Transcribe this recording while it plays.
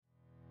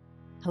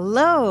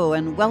Hello,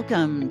 and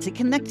welcome to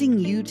Connecting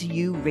You to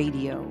You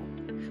Radio,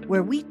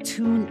 where we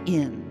tune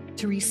in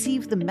to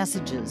receive the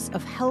messages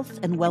of health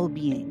and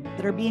well-being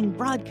that are being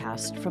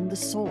broadcast from the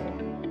soul.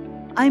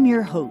 I'm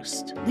your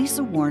host,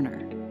 Lisa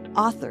Warner,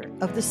 author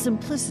of The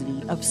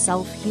Simplicity of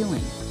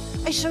Self-Healing.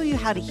 I show you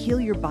how to heal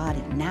your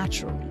body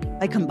naturally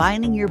by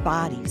combining your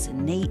body's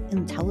innate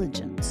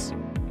intelligence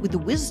with the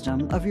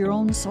wisdom of your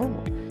own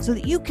soul, so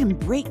that you can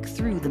break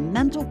through the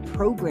mental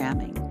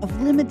programming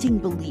of limiting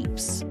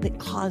beliefs that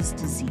cause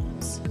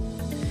disease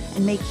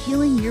and make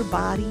healing your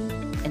body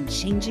and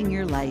changing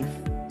your life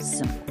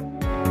simple.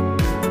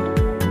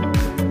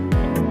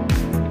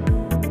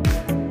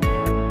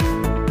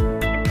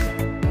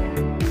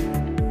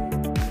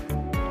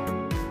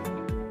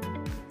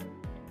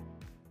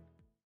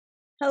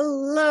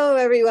 Hello,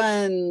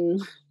 everyone.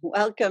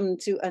 Welcome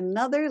to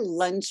another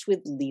Lunch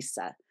with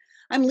Lisa.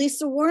 I'm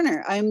Lisa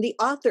Warner. I'm the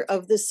author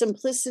of The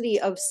Simplicity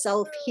of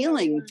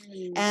Self-Healing,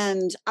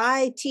 and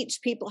I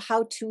teach people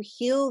how to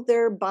heal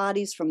their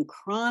bodies from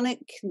chronic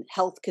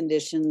health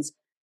conditions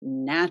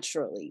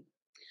naturally.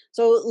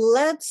 So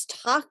let's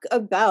talk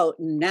about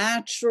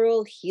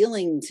natural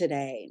healing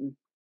today.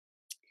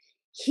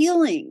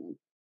 Healing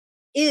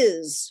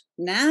is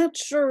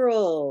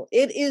natural.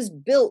 It is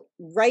built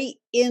right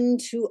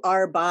into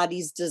our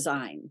body's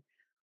design.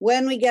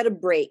 When we get a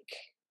break,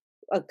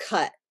 a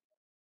cut,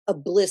 a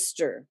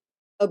blister,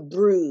 a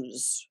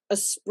bruise, a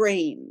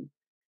sprain,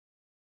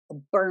 a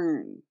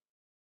burn,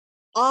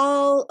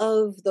 all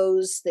of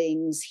those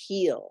things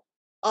heal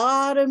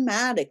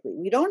automatically.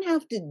 We don't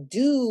have to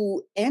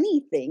do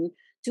anything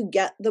to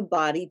get the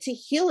body to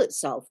heal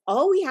itself.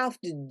 All we have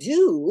to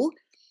do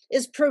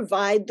is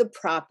provide the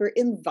proper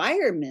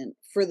environment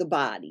for the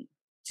body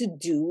to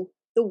do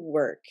the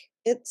work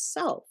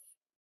itself.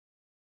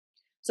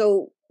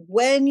 So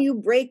when you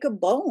break a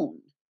bone,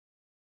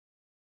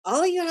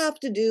 all you have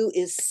to do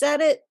is set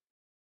it,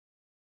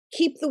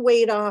 keep the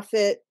weight off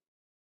it,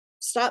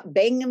 stop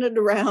banging it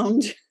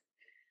around,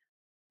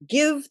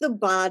 give the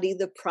body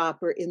the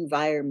proper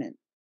environment.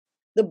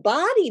 The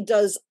body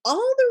does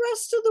all the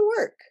rest of the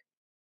work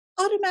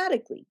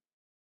automatically.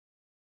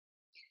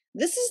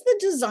 This is the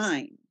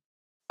design.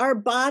 Our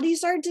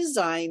bodies are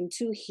designed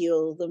to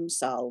heal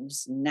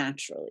themselves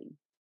naturally,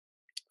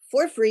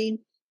 for free,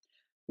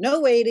 no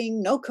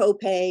waiting, no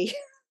copay,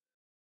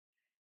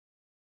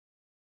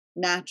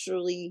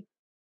 naturally,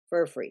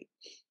 for free.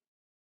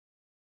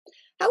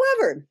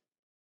 However,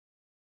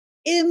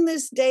 in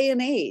this day and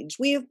age,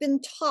 we have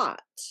been taught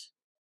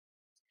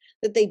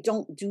that they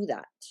don't do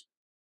that.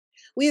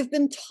 We have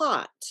been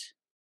taught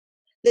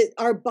that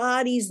our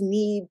bodies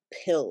need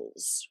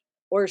pills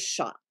or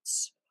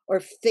shots or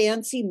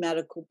fancy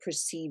medical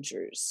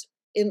procedures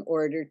in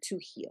order to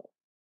heal.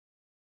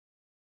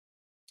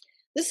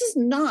 This is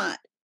not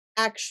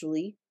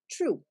actually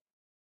true.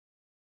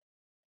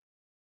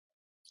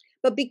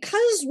 But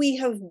because we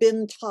have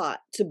been taught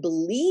to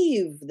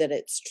believe that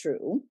it's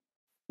true,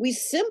 we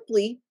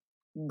simply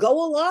go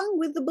along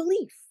with the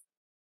belief.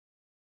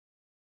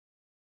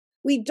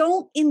 We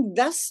don't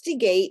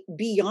investigate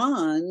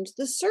beyond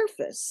the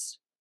surface.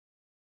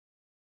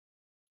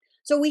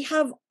 So we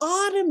have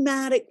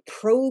automatic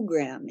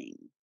programming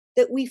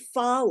that we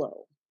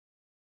follow.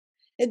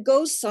 It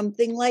goes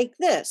something like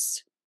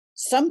this.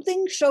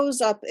 Something shows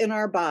up in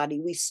our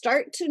body. We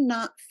start to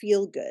not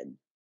feel good.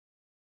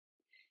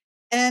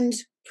 And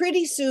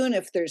pretty soon,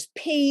 if there's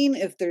pain,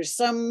 if there's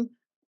some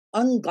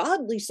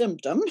ungodly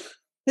symptom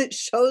that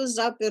shows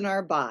up in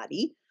our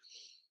body,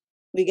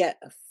 we get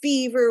a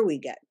fever, we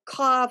get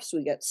coughs,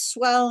 we get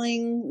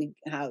swelling, we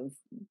have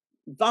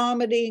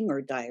vomiting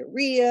or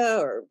diarrhea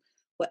or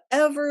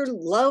whatever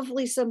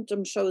lovely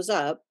symptom shows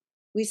up,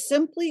 we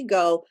simply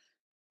go,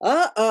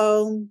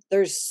 uh-oh,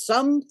 there's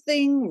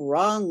something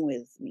wrong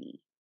with me.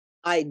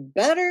 I'd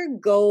better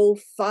go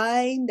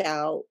find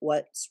out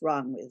what's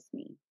wrong with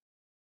me.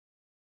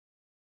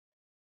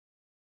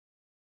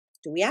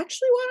 Do we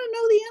actually want to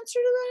know the answer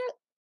to that?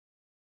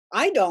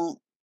 I don't,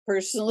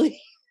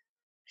 personally.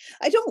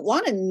 I don't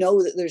want to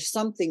know that there's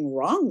something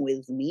wrong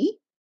with me.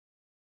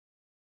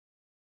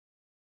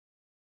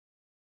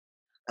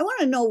 I want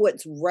to know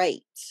what's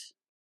right.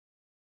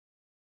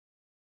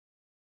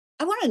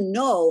 I want to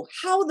know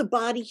how the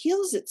body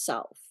heals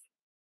itself.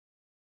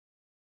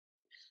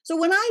 So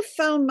when I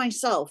found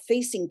myself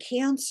facing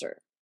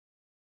cancer,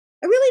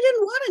 I really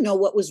didn't want to know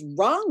what was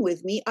wrong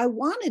with me. I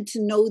wanted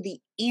to know the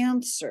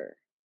answer.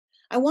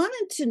 I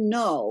wanted to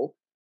know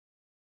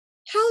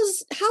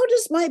how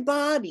does my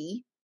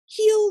body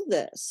heal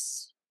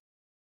this?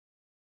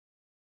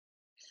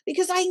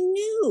 Because I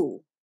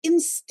knew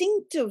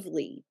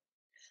instinctively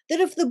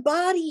that if the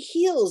body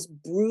heals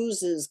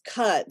bruises,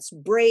 cuts,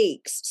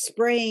 breaks,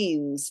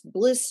 sprains,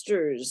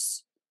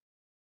 blisters,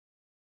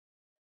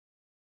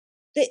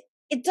 that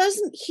it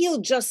doesn't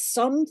heal just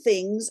some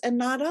things and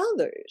not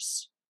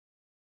others.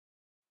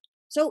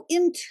 So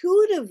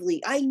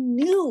intuitively, I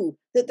knew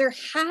that there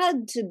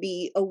had to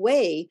be a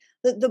way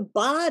that the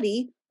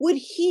body would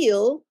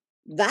heal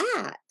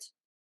that.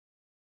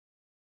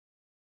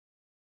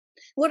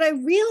 What I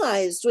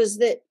realized was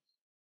that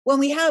when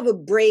we have a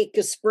break,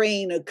 a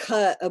sprain, a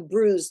cut, a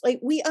bruise, like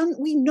we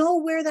know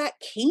where that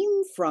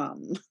came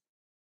from.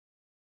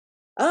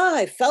 Ah,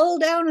 I fell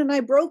down and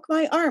I broke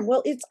my arm.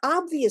 Well, it's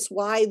obvious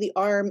why the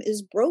arm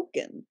is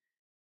broken.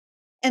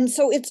 And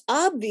so it's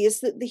obvious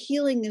that the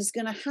healing is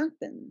going to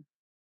happen.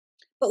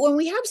 But when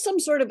we have some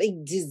sort of a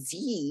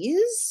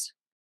disease,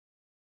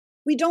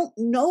 we don't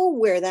know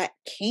where that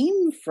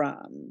came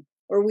from,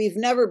 or we've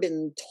never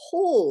been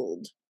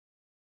told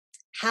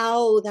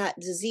how that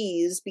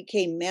disease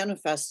became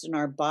manifest in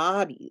our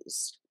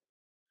bodies.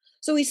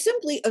 So we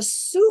simply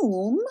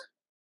assume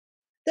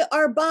that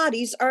our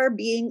bodies are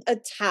being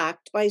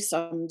attacked by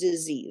some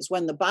disease.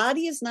 When the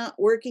body is not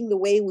working the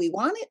way we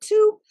want it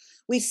to,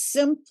 we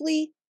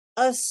simply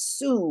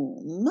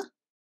assume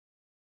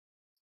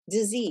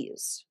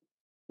disease.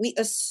 We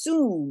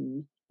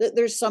assume that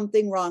there's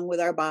something wrong with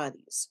our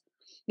bodies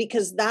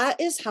because that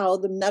is how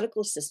the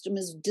medical system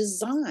is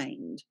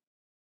designed.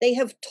 They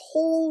have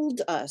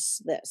told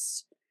us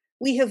this.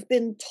 We have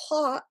been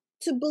taught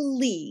to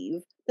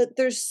believe that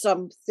there's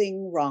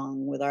something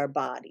wrong with our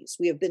bodies.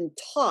 We have been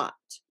taught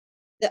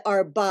that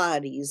our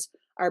bodies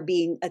are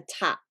being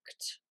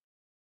attacked.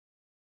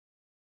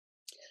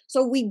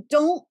 So we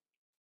don't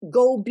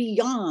go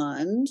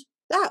beyond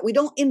that. We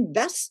don't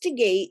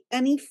investigate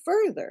any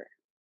further.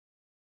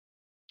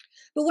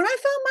 But when I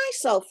found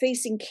myself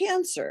facing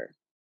cancer,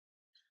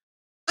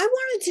 I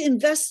wanted to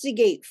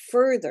investigate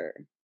further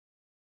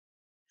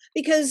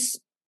because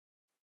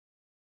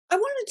I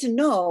wanted to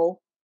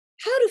know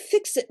how to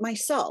fix it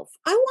myself.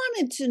 I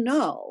wanted to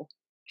know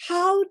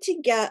how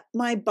to get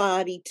my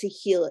body to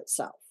heal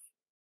itself.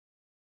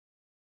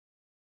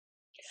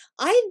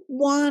 I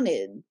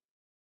wanted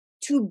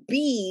to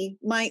be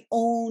my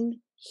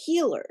own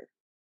healer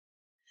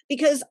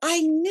because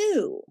I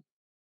knew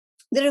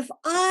that if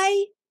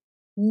I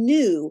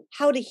knew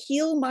how to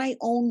heal my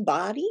own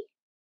body,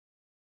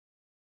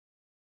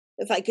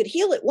 if I could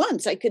heal it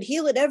once, I could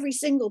heal it every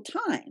single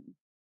time.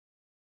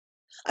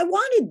 I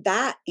wanted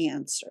that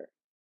answer.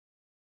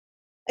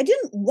 I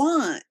didn't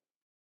want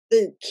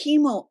the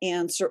chemo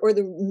answer or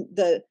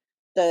the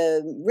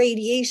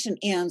radiation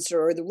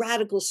answer or the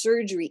radical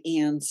surgery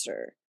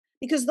answer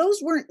because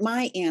those weren't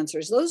my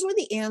answers. Those were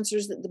the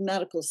answers that the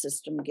medical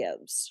system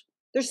gives.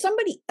 There's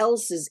somebody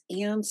else's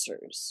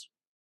answers.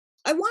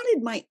 I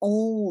wanted my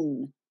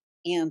own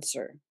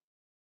answer.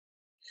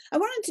 I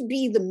wanted to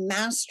be the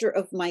master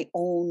of my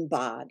own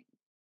body.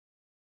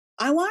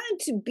 I wanted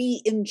to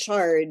be in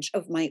charge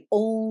of my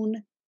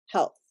own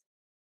health.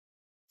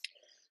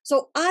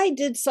 So I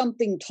did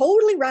something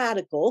totally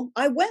radical.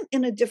 I went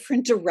in a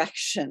different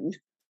direction.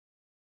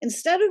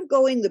 Instead of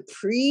going the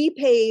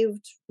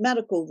pre-paved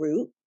medical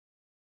route,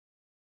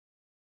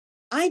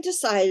 I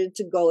decided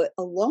to go it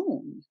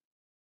alone.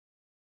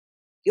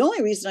 The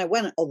only reason I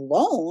went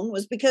alone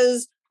was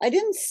because I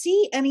didn't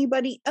see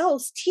anybody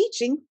else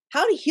teaching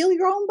how to heal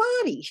your own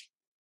body.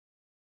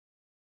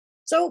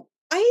 So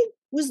I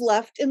was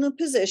left in the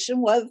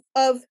position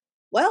of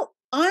well,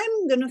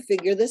 I'm going to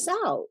figure this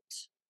out.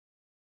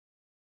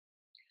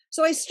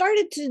 So I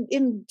started to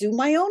do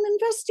my own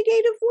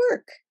investigative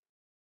work.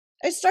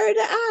 I started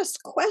to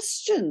ask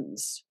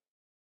questions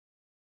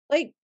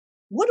like,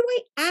 what do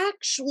I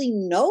actually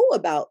know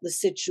about the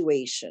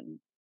situation?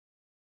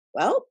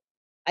 Well,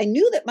 I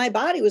knew that my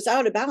body was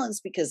out of balance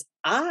because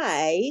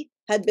I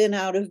had been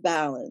out of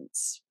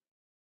balance.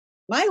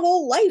 My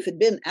whole life had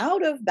been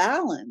out of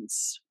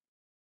balance.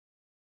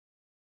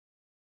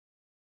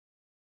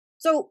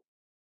 So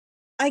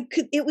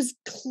it was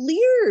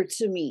clear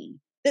to me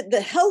that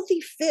the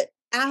healthy, fit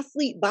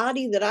athlete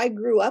body that I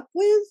grew up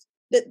with,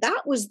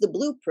 that was the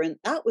blueprint,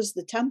 that was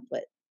the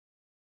template.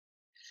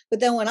 But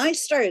then when I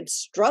started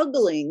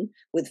struggling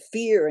with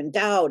fear and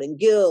doubt and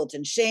guilt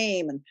and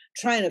shame and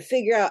trying to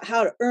figure out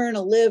how to earn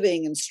a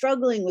living and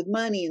struggling with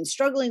money and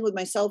struggling with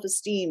my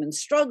self-esteem and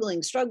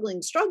struggling,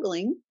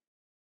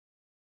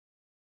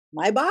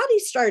 my body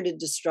started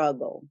to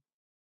struggle.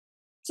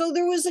 So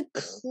there was a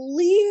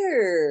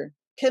clear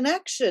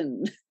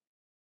connection.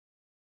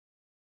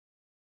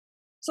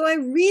 So I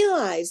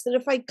realized that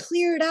if I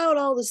cleared out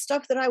all the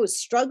stuff that I was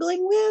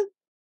struggling with,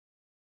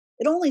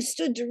 it only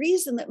stood to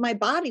reason that my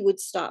body would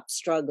stop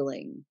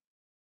struggling.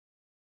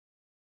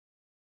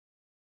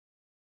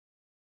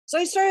 So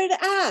I started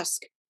to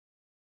ask,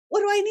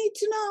 what do I need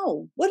to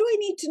know? What do I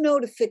need to know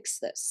to fix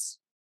this?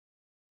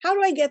 How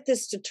do I get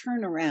this to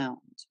turn around?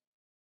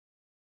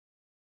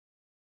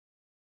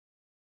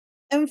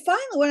 And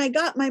finally, when I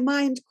got my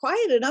mind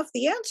quiet enough,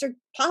 the answer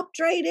popped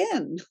right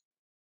in. It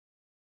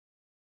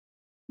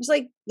was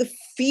like the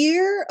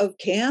fear of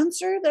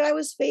cancer that I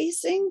was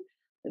facing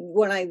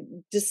when I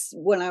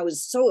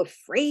was so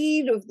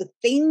afraid of the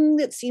thing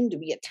that seemed to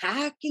be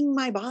attacking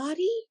my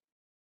body.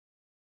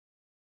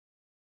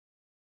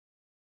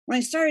 When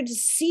I started to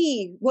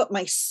see what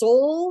my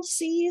soul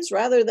sees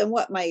rather than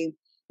what my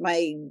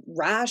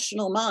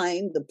rational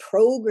mind, the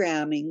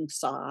programming,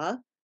 saw.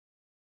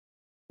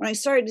 When I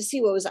started to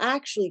see what was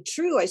actually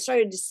true, I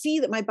started to see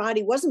that my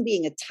body wasn't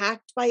being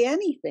attacked by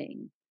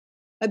anything.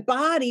 My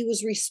body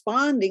was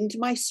responding to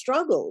my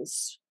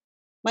struggles.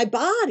 My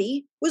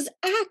body was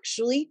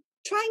actually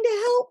trying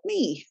to help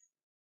me.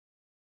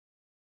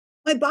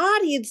 My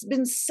body had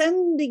been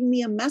sending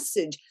me a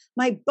message.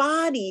 My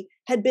body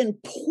had been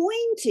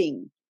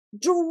pointing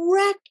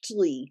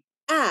directly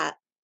at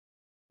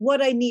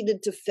what I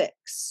needed to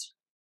fix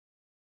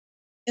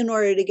in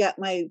order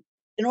to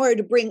in order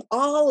to bring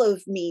all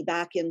of me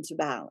back into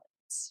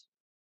balance.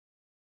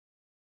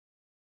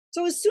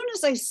 So as soon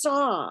as I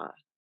saw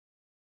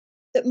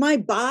that my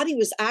body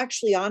was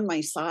actually on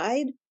my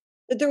side,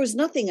 that there was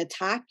nothing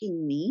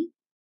attacking me,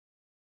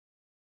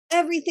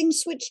 everything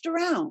switched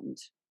around.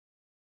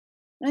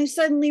 And I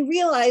suddenly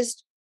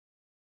realized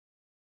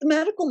the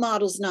medical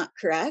model's not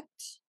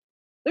correct.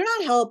 They're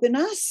not helping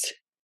us.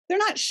 They're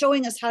not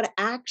showing us how to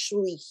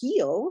actually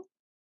heal.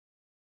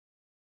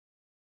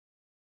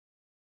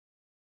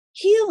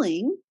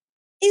 Healing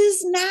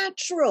is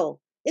natural.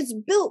 It's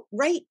built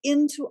right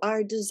into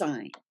our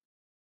design.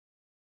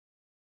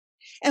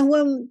 And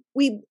when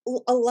we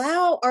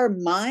allow our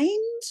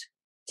mind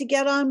to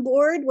get on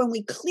board, when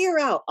we clear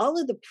out all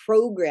of the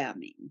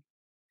programming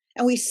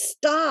and we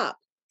stop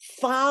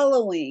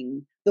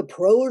following the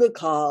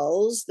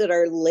protocols that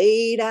are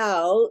laid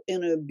out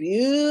in a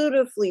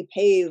beautifully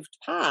paved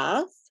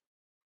path,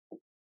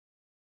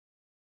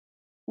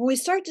 when we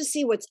start to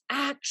see what's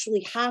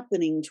actually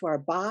happening to our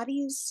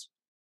bodies,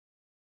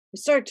 we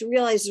start to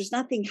realize there's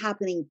nothing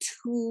happening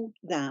to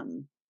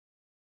them.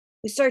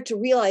 We start to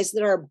realize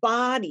that our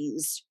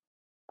bodies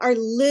are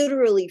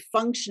literally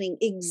functioning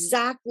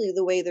exactly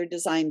the way they're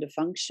designed to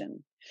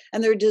function.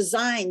 And they're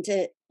designed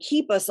to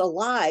keep us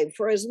alive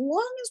for as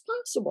long as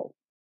possible.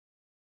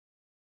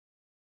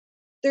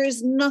 There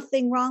is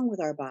nothing wrong with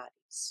our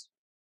bodies.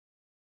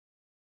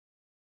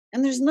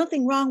 And there's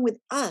nothing wrong with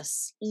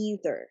us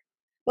either.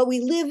 But we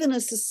live in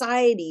a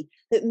society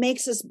that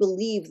makes us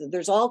believe that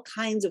there's all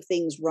kinds of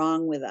things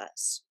wrong with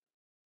us.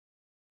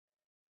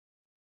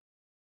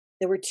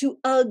 That we're too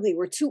ugly,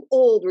 we're too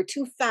old, we're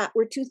too fat,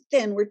 we're too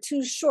thin, we're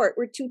too short,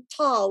 we're too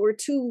tall, we're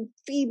too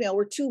female,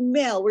 we're too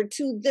male, we're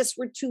too this,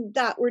 we're too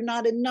that, we're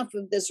not enough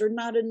of this or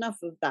not enough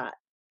of that.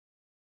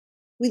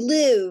 We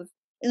live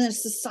in a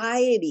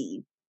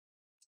society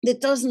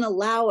that doesn't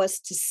allow us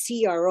to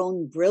see our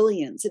own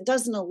brilliance. It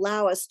doesn't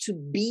allow us to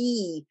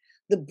be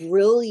the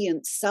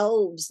brilliant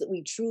selves that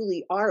we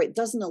truly are. It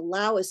doesn't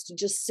allow us to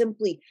just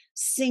simply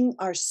sing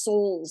our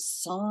soul's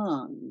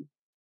song.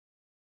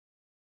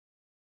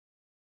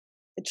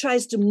 It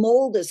tries to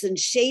mold us and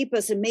shape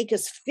us and make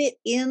us fit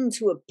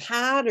into a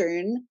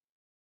pattern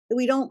that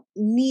we don't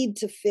need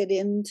to fit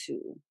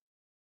into.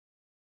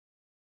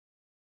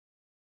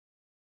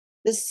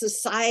 This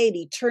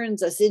society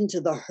turns us into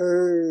the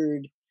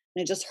herd,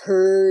 and it just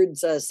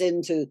herds us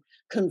into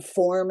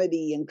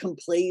conformity and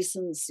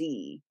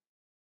complacency.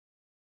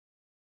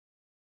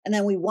 And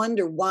then we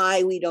wonder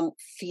why we don't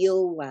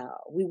feel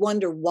well. We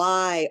wonder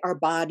why our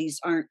bodies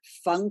aren't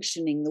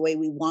functioning the way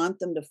we want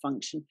them to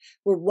function.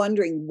 We're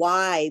wondering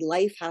why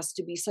life has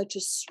to be such a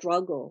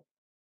struggle.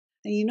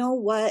 And you know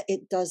what?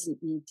 It doesn't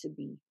need to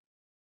be.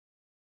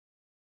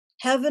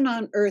 Heaven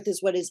on earth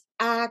is what is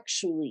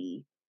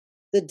actually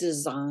the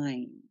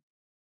design.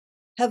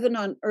 Heaven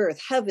on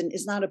earth. Heaven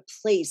is not a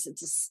place,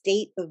 it's a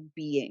state of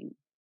being.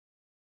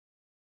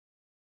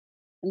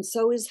 And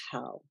so is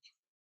hell.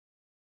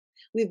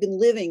 We've been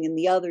living in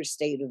the other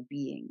state of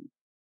being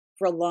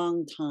for a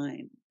long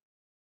time.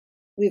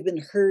 We've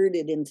been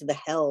herded into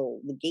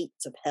the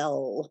gates of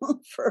hell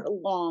for a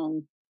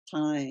long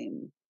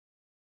time.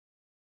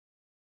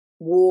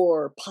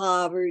 War,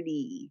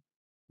 poverty,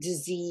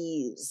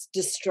 disease,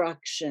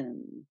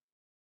 destruction,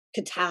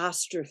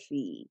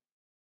 catastrophe.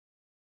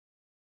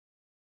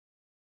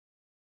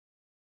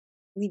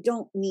 We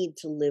don't need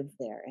to live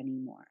there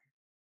anymore.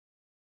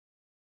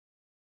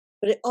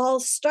 But it all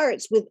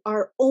starts with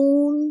our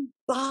own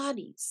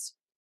bodies.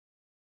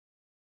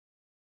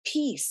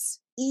 Peace,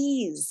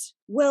 ease,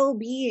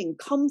 well-being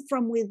come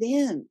from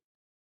within.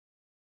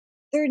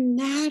 They're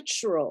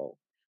natural.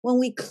 When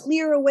we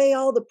clear away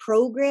all the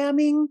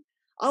programming,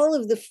 all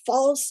of the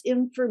false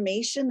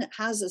information that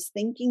has us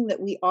thinking that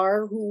we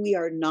are who we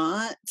are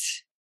not,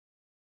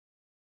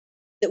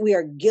 that we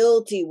are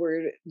guilty,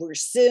 we're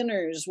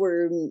sinners,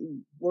 we're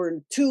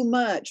too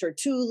much or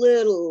too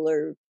little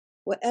or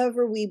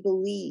whatever we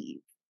believe.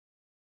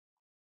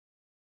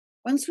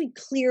 Once we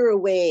clear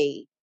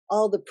away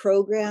all the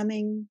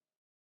programming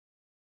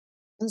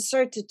and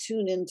start to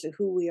tune into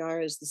who we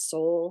are as the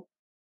soul,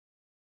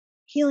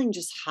 healing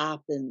just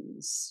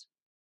happens.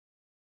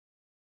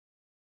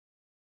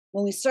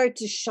 When we start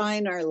to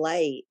shine our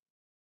light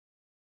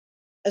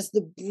as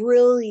the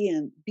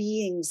brilliant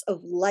beings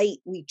of light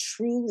we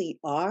truly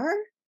are,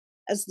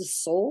 as the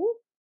soul,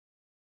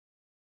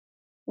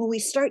 when we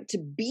start to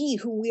be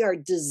who we are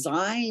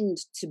designed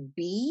to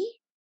be,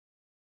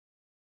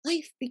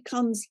 life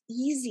becomes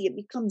easy, it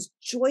becomes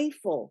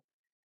joyful.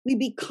 We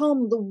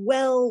become the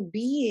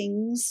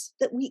well-beings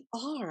that we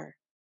are.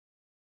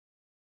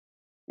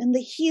 And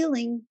the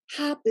healing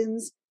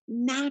happens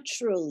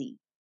naturally.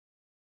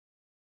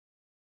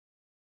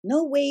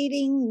 No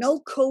waiting, no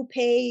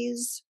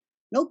co-pays,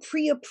 no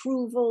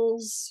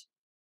pre-approvals,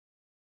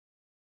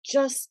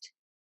 just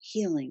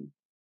healing.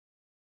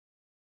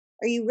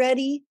 Are you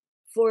ready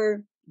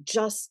for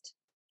just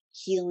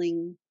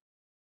healing?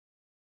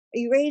 Are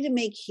you ready to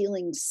make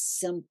healing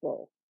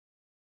simple?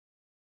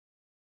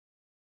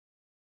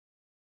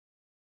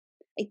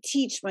 I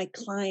teach my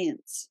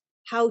clients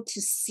how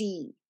to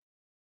see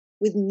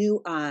with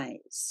new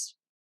eyes,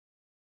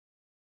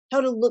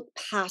 how to look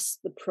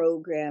past the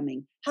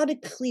programming, how to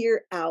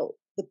clear out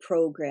the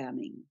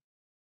programming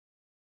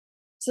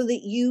so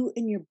that you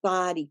and your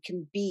body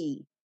can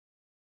be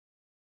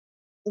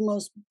the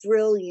most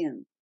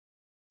brilliant,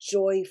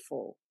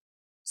 joyful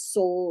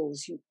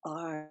souls you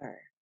are.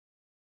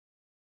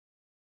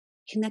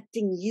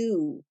 Connecting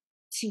you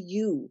to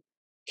you,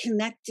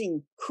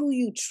 connecting who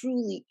you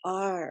truly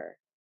are.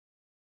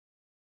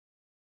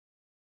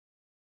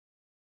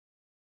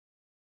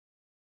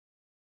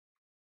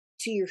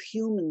 To your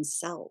human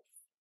self.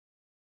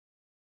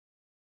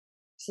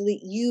 So that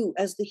you,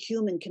 as the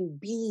human, can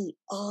be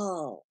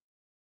all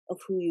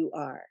of who you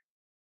are.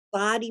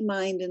 Body,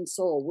 mind, and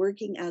soul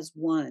working as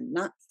one,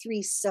 not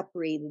three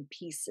separated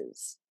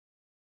pieces.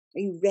 Are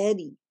you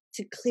ready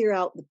to clear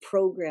out the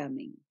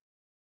programming?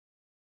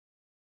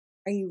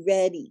 Are you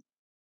ready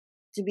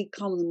to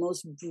become the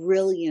most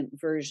brilliant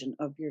version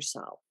of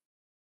yourself?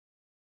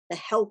 The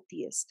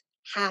healthiest,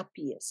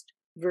 happiest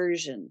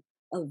version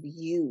of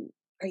you.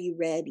 Are you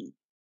ready?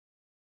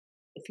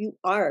 If you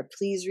are,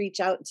 please reach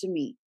out to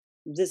me.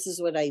 This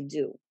is what I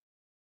do.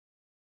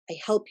 I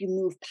help you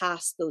move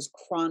past those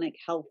chronic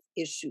health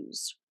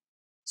issues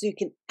so you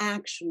can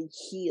actually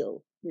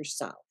heal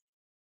yourself.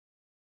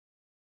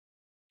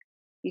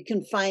 You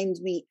can find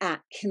me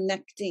at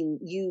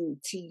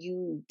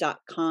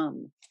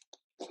connectingyoutoyou.com.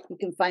 You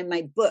can find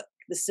my book,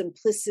 The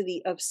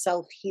Simplicity of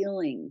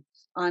Self-Healing,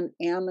 on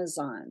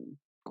Amazon.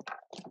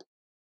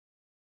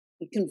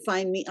 You can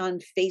find me on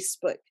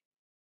Facebook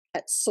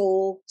at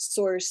Soul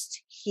Sourced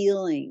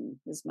Healing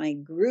is my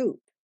group.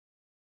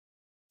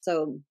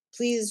 So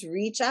please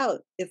reach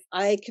out if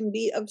I can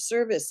be of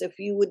service, if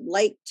you would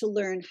like to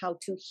learn how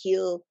to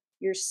heal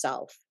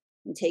yourself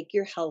and take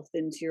your health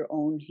into your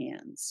own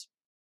hands.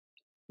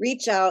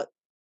 Reach out.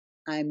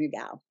 I'm your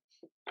gal.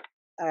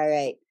 All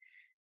right.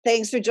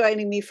 Thanks for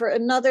joining me for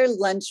another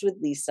Lunch with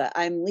Lisa.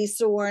 I'm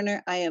Lisa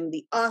Warner. I am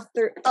the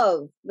author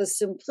of The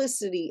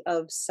Simplicity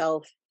of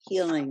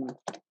Self-Healing.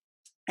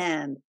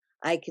 And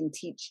I can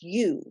teach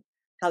you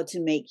how to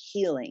make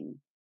healing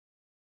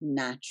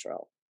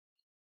natural.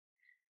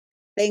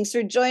 Thanks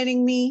for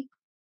joining me.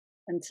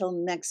 Until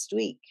next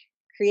week,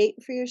 create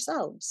for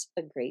yourselves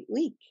a great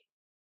week.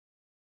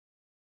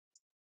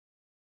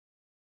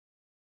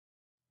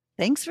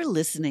 Thanks for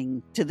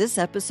listening to this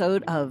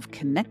episode of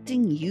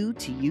Connecting You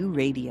to You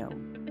Radio.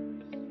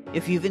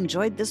 If you've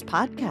enjoyed this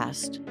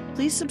podcast,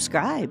 please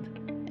subscribe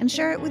and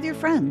share it with your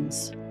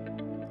friends.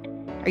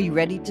 Are you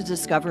ready to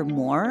discover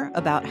more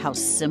about how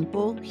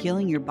simple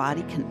healing your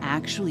body can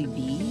actually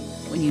be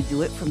when you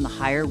do it from the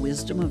higher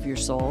wisdom of your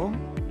soul?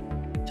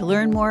 To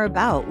learn more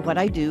about what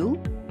I do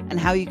and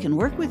how you can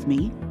work with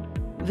me,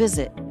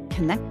 visit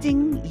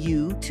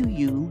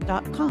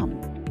connectingyoutoyou.com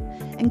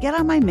and get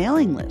on my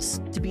mailing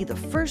list to be the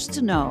first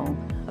to know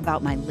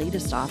about my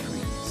latest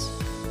offerings.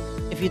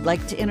 If you'd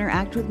like to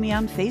interact with me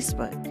on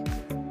Facebook,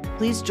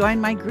 please join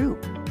my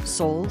group,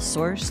 Soul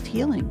Sourced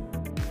Healing.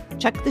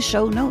 Check the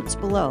show notes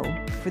below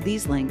for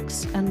these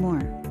links and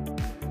more.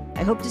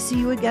 I hope to see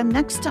you again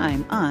next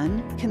time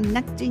on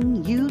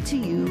Connecting You to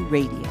You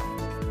Radio.